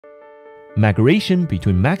Migration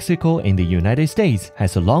between Mexico and the United States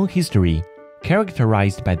has a long history,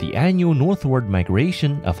 characterized by the annual northward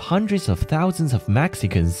migration of hundreds of thousands of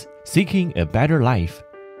Mexicans seeking a better life.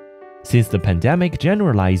 Since the pandemic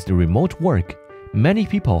generalized remote work, many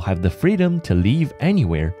people have the freedom to live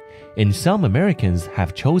anywhere, and some Americans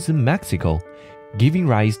have chosen Mexico, giving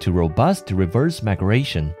rise to robust reverse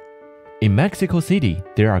migration. In Mexico City,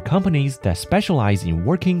 there are companies that specialize in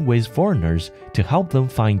working with foreigners to help them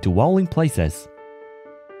find dwelling places.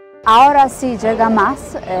 Ahora sí llega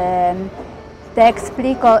más. Te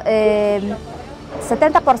explico,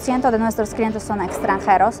 70% de nuestros clientes son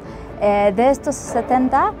extranjeros. De estos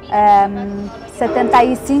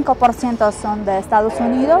 75% son de Estados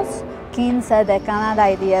Unidos, 15% de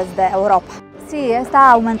Canadá y 10% de Europa. Sí,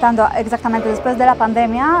 está aumentando exactamente después de la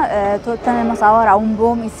pandemia. Tenemos ahora un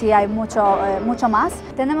boom y sí hay mucho más.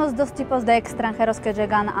 Tenemos dos tipos de extranjeros que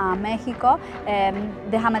llegan a México.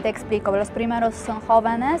 Déjame te explico. Los primeros son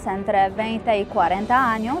jóvenes entre 20 y 40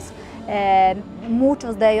 años.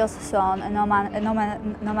 Muchos de ellos son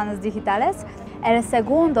nómadas digitales. El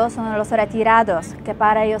segundo son los retirados, que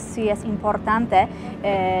para ellos sí es importante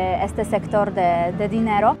este sector de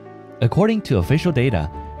dinero. According to official data,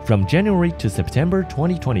 from January to September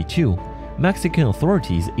 2022, Mexican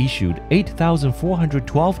authorities issued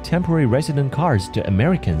 8,412 temporary resident cards to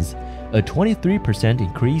Americans, a 23%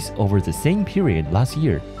 increase over the same period last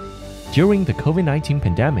year. During the COVID-19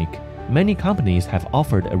 pandemic, many companies have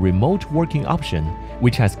offered a remote working option,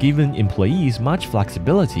 which has given employees much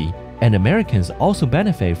flexibility, and Americans also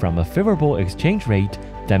benefit from a favorable exchange rate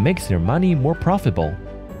that makes their money more profitable.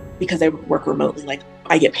 Because I work remotely,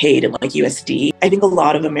 I get paid in USD. I think a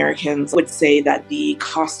lot of Americans would say that the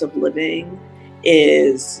cost of living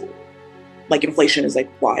is inflation is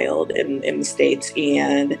wild in the States,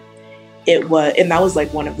 and that was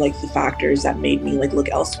one of the factors that made me look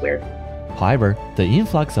elsewhere. However, the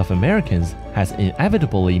influx of Americans has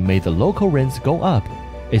inevitably made the local rents go up,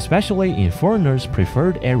 especially in foreigners'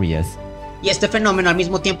 preferred areas. Y este fenómeno al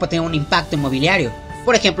mismo tiempo tiene un impacto inmobiliario.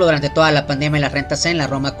 Por ejemplo, durante toda la pandemia las rentas en la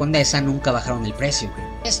Roma Condesa nunca bajaron el precio.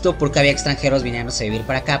 Esto porque había extranjeros viniéndose a vivir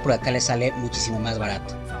para acá, porque acá les sale muchísimo más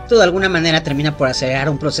barato. Esto de alguna manera termina por acelerar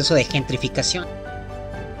un proceso de gentrificación.